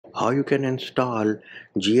how you can install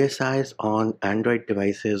GSIs on Android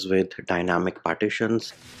devices with dynamic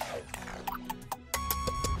partitions.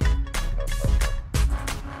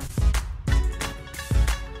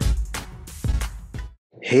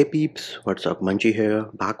 Hey peeps, what's up? Munchie here,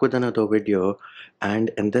 back with another video,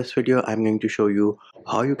 and in this video I'm going to show you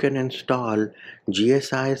how you can install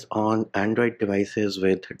GSIs on Android devices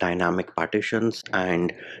with dynamic partitions,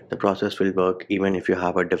 and the process will work even if you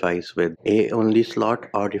have a device with A only slot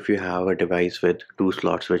or if you have a device with two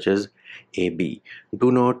slots, which is AB.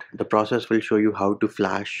 Do note, the process will show you how to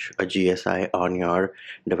flash a GSI on your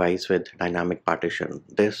device with dynamic partition.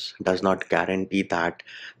 This does not guarantee that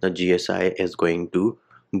the GSI is going to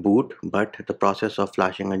boot, but the process of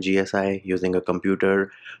flashing a GSI using a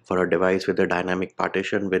computer for a device with a dynamic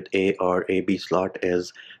partition with A or AB slot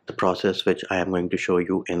is the process which I am going to show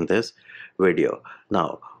you in this video.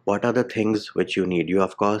 Now, what are the things which you need? You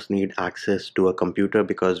of course need access to a computer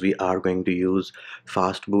because we are going to use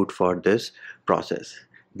Fastboot for this process.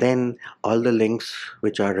 Then all the links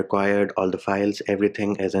which are required, all the files,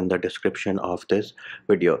 everything is in the description of this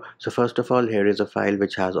video. So first of all, here is a file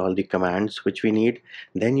which has all the commands which we need.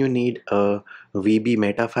 Then you need a VB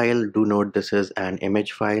meta file. Do note this is an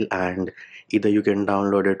image file, and either you can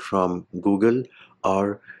download it from Google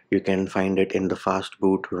or you can find it in the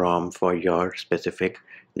Fastboot ROM for your specific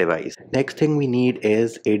device. Next thing we need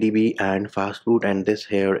is ADB and Fastboot, and this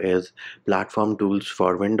here is platform tools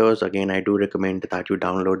for Windows. Again, I do recommend that you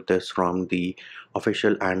download this from the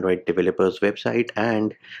official Android developers website.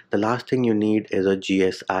 And the last thing you need is a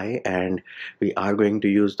GSI, and we are going to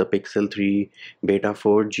use the Pixel 3 Beta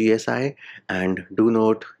 4 GSI. And do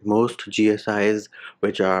note, most GSIs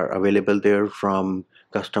which are available there from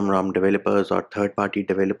custom ROM developers or third-party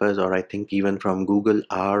developers, or I think even from Google,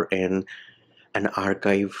 are in an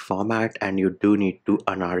archive format, and you do need to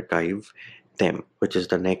unarchive them, which is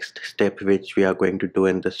the next step which we are going to do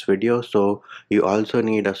in this video. So you also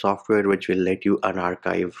need a software which will let you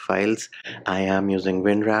unarchive files. I am using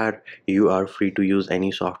WinRAR. You are free to use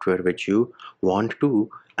any software which you want to,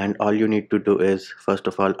 and all you need to do is first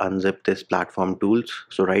of all unzip this platform tools.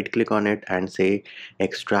 So right click on it and say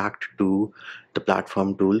extract to the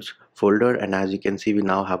platform tools folder, and as you can see, we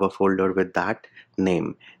now have a folder with that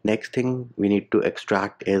name. Next thing we need to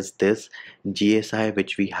extract is this GSI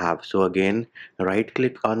which we have. So again, right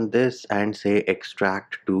click on this and say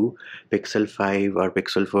extract to Pixel 5 or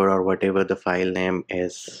Pixel 4 or whatever the file name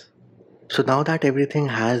is. So now that everything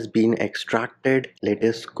has been extracted, let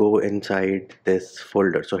us go inside this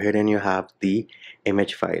folder. So herein you have the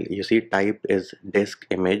image file. You see type is disk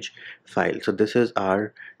image file. So this is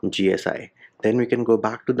our GSI. Then we can go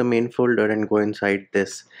back to the main folder and go inside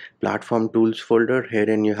this platform tools folder.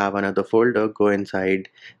 Herein you have another folder. Go inside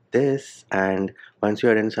this, and once you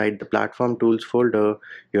are inside the platform tools folder,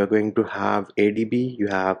 you are going to have ADB. You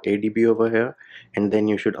have ADB over here, and then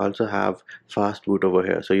you should also have Fastboot over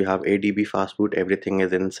here. So you have ADB, Fastboot, everything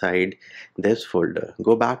is inside this folder.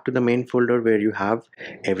 Go back to the main folder where you have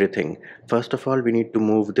everything. First of all, we need to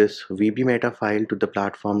move this VB meta file to the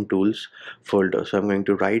platform tools folder. So I'm going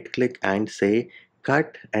to right click and say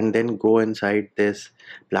cut, and then go inside this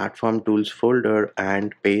platform tools folder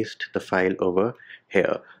and paste the file over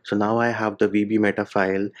here. So now I have the VB meta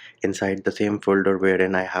file inside the same folder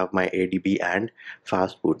wherein I have my ADB and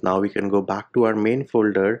Fastboot. Now we can go back to our main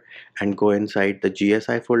folder and go inside the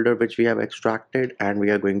GSI folder which we have extracted, and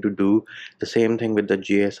we are going to do the same thing with the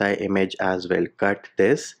GSI image as well. Cut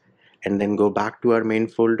this and then go back to our main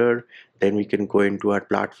folder. Then we can go into our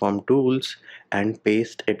platform tools and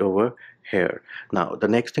paste it over here. Now the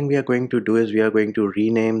next thing we are going to do is we are going to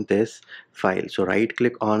rename this file. So right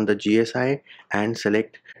click on the GSI and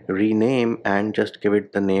select rename and just give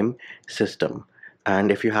it the name system.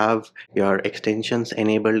 And if you have your extensions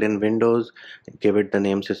enabled in Windows, give it the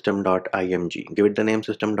name system.img. Give it the name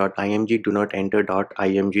system.img. Do not enter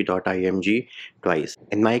 .img twice.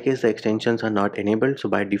 In my case, the extensions are not enabled, so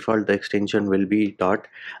by default the extension will be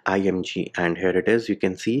 .img. And here it is. You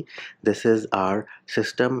can see this is our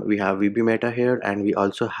system. We have VB meta here, and we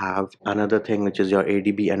also have another thing which is your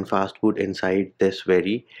ADB and Fastboot inside this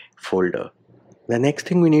very folder. The next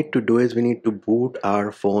thing we need to do is we need to boot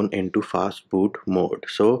our phone into Fastboot mode.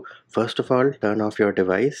 So first of all, turn off your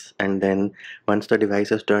device, and then once the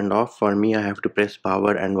device is turned off, for me I have to press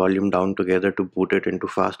power and volume down together to boot it into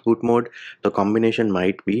Fastboot mode. The combination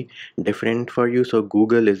might be different for you, so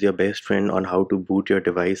Google is your best friend on how to boot your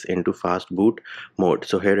device into Fastboot mode.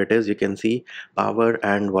 So here it is. You can see power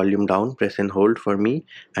and volume down, press and hold for me,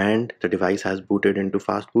 and the device has booted into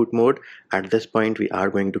Fastboot mode. At this point we are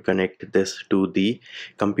going to connect this to the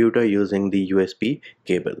computer using the USB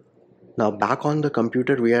cable. Now back on the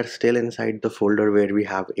computer, we are still inside the folder where we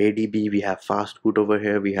have ADB, we have Fastboot over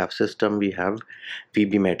here, we have system, we have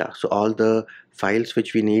VB Meta. So all the files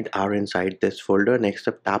which we need are inside this folder. Next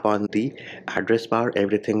up, tap on the address bar,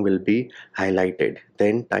 everything will be highlighted.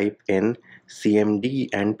 Then type in CMD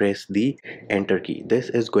and press the enter key. This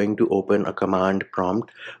is going to open a command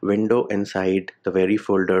prompt window inside the very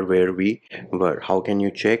folder where we were. How can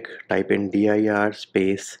you check? Type in dir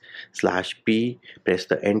space /p, press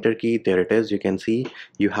the enter key. There it is. You can see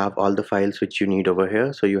you have all the files which you need over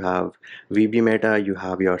here. So you have VB Meta, you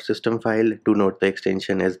have your system file. Do note the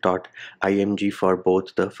extension is .img for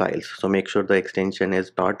both the files. So make sure the extension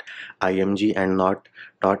is .img and not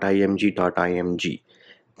 .img.img.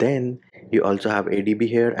 Then you also have ADB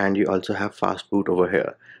here and you also have Fastboot over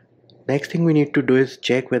here. Next thing we need to do is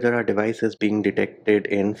check whether our device is being detected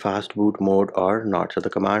in fast boot mode or not. So the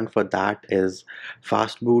command for that is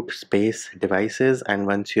fastboot space devices, and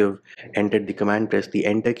once you've entered the command, press the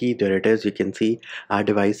enter key. There it is. You can see our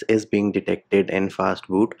device is being detected in fast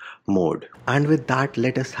boot mode. And with that,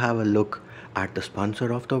 let us have a look at the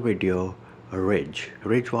sponsor of the video, Ridge.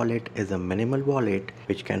 Ridge wallet is a minimal wallet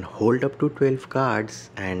which can hold up to 12 cards,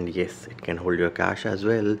 and yes, it can hold your cash as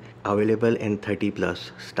well. Available in 30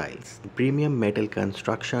 plus styles. Premium metal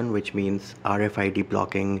construction, which means RFID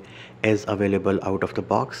blocking, is available out of the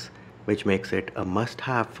box, which makes it a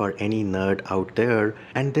must-have for any nerd out there.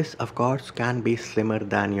 And this of course can be slimmer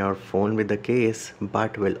than your phone with the case,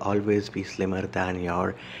 but will always be slimmer than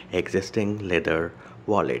your existing leather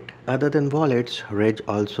wallet. Other than wallets, Ridge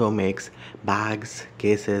also makes bags,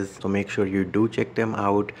 cases, so make sure you do check them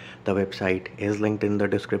out. The website is linked in the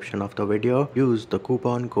description of the video. Use the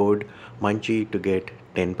coupon code Munchie to get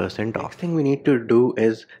 10% off. Next thing we need to do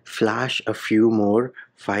is flash a few more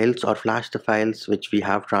files, or flash the files which we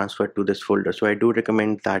have transferred to this folder. So I do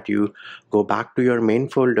recommend that you go back to your main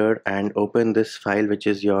folder and open this file, which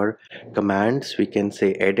is your commands. We can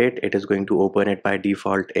say edit. It is going to open it by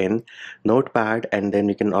default in Notepad, and then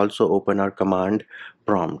we can also open our command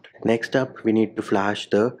prompt. Next up, we need to flash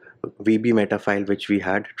the VB Meta file which we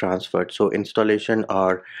had transferred. So installation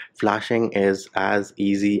or flashing is as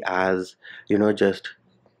easy as, just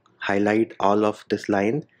highlight all of this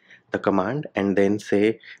line, the command, and then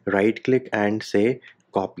say right click and say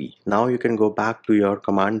copy. Now you can go back to your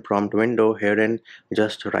command prompt window here and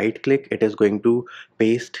just right click. It is going to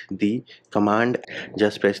paste the command.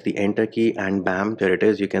 Just press the enter key and bam, there it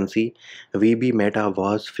is. You can see VB Meta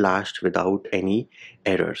was flashed without any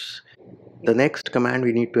errors. The next command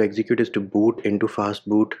we need to execute is to boot into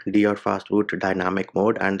Fastboot D or Fastboot dynamic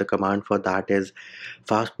mode, and the command for that is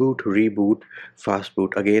Fastboot reboot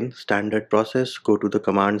Fastboot. Again, standard process. Go to the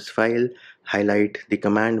commands file, highlight the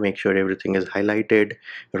command, make sure everything is highlighted,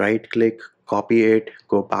 right click, copy it,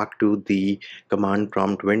 go back to the command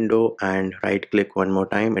prompt window and right click one more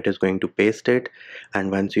time. It is going to paste it, and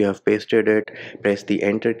once you have pasted it, press the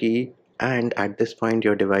enter key, and at this point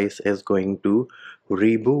your device is going to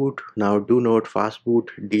reboot. Now do note Fastboot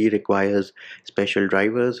D requires special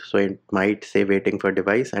drivers, so it might say waiting for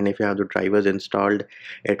device, and if you have the drivers installed,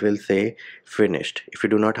 it will say finished. If you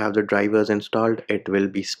do not have the drivers installed, it will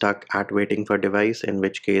be stuck at waiting for device, in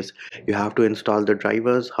which case you have to install the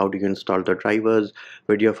drivers. How do you install the drivers?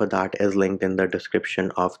 Video for that is linked in the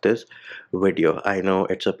description of this video. I know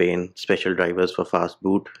it's a pain, special drivers for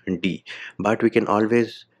Fastboot D, but we can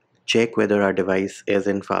always check whether our device is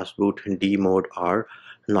in Fastboot D mode or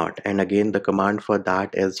not. And again, the command for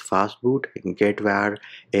that is Fastboot getVar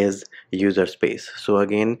is user space. So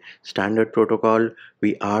again, standard protocol,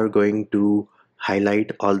 we are going to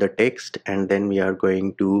highlight all the text and then we are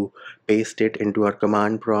going to paste it into our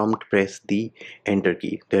command prompt, press the enter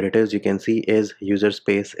key. There it is. You can see is user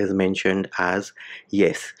space is mentioned as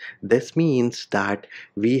yes. This means that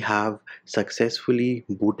we have successfully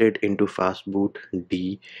booted into Fastboot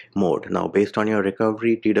D mode. Now based on your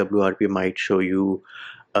recovery, TWRP might show you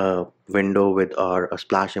a window with or a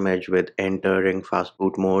splash image with entering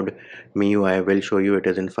Fastboot mode. MIUI will show you it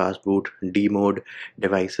is in Fastboot D mode.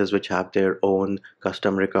 Devices which have their own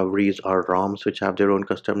custom recoveries or ROMs which have their own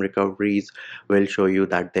custom recoveries will show you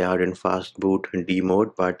that they are in Fastboot D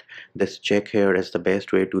mode, but this check here is the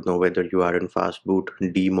best way to know whether you are in Fastboot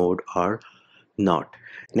D mode or not.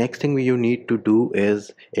 Next thing you need to do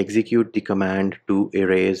is execute the command to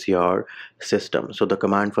erase your system. So the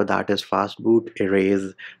command for that is fastboot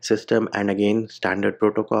erase system, and again standard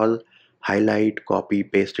protocol, highlight, copy,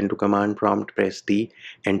 paste into command prompt, press the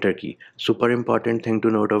enter key. Super important thing to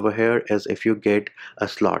note over here is if you get a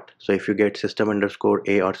slot. So if you get system underscore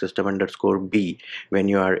A or system underscore B when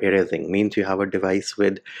you are erasing, means you have a device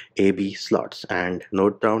with AB slots, and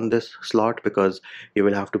note down this slot because you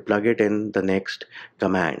will have to plug it in the next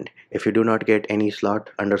command. If you do not get any slot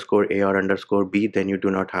underscore A or underscore B, then you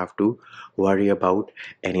do not have to worry about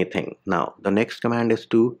anything. Now the next command is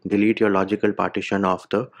to delete your logical partition of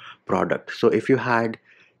the product. So if you had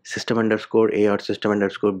system underscore A or system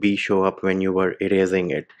underscore B show up when you were erasing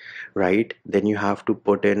it, right, then you have to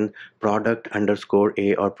put in product underscore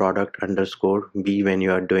A or product underscore B when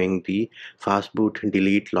you are doing the fastboot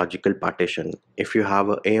delete logical partition. If you have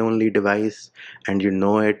a only device and you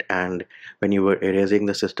know it, and when you were erasing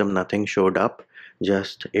the system nothing showed up,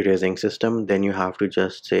 just erasing system, then you have to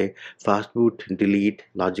just say fastboot delete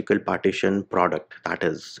logical partition product. That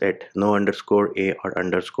is it, no underscore A or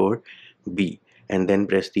underscore B, and then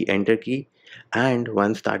press the enter key. And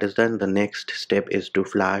once that is done, the next step is to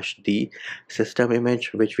flash the system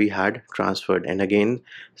image which we had transferred. And again,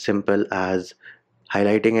 simple as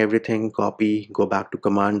highlighting everything, copy, go back to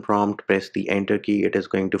command prompt, press the enter key. It is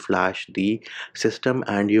going to flash the system,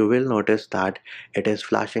 and you will notice that it is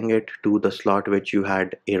flashing it to the slot which you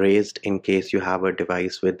had erased in case you have a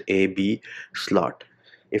device with a B slot.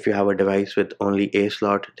 If you have a device with only a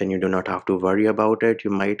slot, then you do not have to worry about it.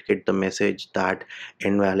 You might get the message that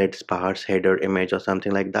invalid sparse header image or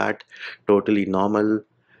something like that. Totally normal,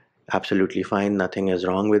 absolutely fine, nothing is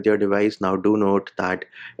wrong with your device. Now do note that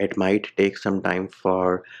it might take some time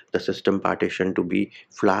for the system partition to be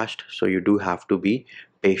flashed, so you do have to be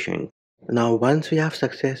patient. Now once we have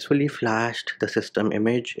successfully flashed the system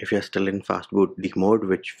image, if you're still in fastboot D mode,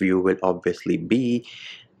 which you will obviously be,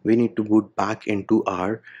 we need to boot back into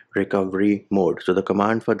our recovery mode. So the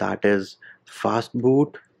command for that is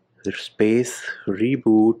fastboot space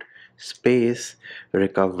reboot space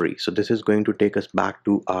recovery. So this is going to take us back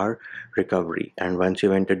to our recovery, and once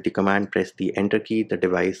you've entered the command, press the enter key. The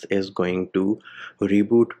device is going to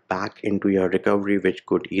reboot back into your recovery, which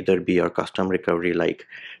could either be your custom recovery like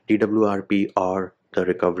TWRP, or the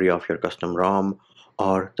recovery of your custom ROM,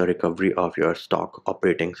 or the recovery of your stock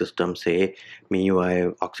operating system, say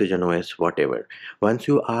MIUI, Oxygen OS, whatever. Once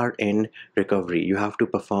you are in recovery, you have to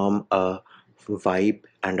perform a wipe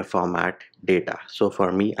and a format data. So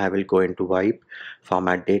for me, I will go into wipe,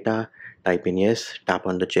 format data, type in yes, tap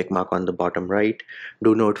on the check mark on the bottom right.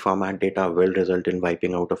 Do note format data will result in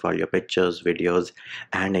wiping out of all your pictures, videos,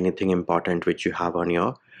 and anything important which you have on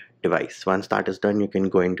your device. Once that is done, you can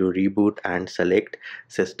go into reboot and select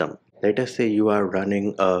system. Let us say you are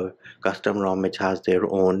running a custom ROM which has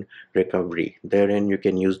their own recovery. Therein you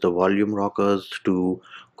can use the volume rockers to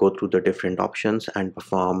go through the different options and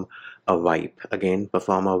perform a wipe. Again,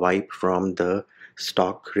 perform a wipe from the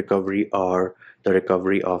stock recovery or the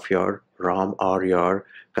recovery of your ROM or your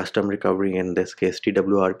custom recovery. In this case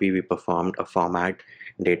TWRP, we performed a format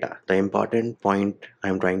data. The important point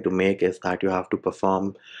I'm trying to make is that you have to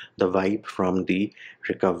perform the wipe from the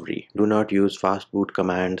recovery. Do not use fastboot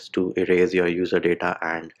commands to erase your user data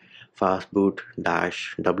and fastboot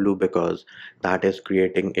 -w, because that is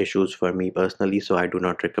creating issues for me personally, so I do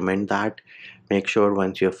not recommend that. Make sure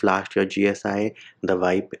once you have flashed your GSI, the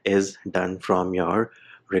wipe is done from your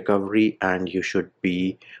recovery, and you should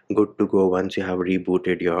be good to go once you have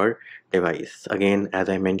rebooted your device. Again, as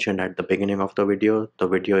I mentioned at the beginning of the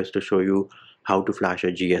video is to show you how to flash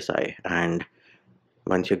a GSI, and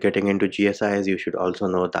once you're getting into GSIs, you should also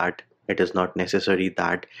know that it is not necessary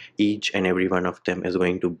that each and every one of them is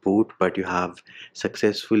going to boot, but you have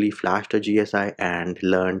successfully flashed a GSI and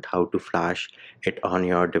learned how to flash it on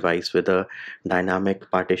your device with a dynamic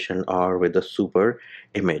partition or with a super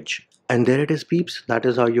image. And there it is, peeps. That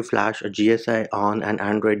is how you flash a GSI on an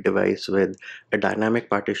Android device with a dynamic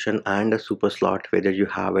partition and a super slot, whether you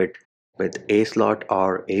have it with A slot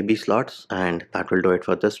or AB slots. And that will do it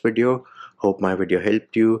for this video. Hope my video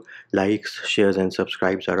helped you. Likes, shares, and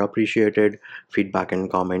subscribes are appreciated. Feedback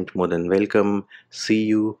and comment more than welcome. See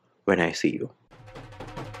you when I see you.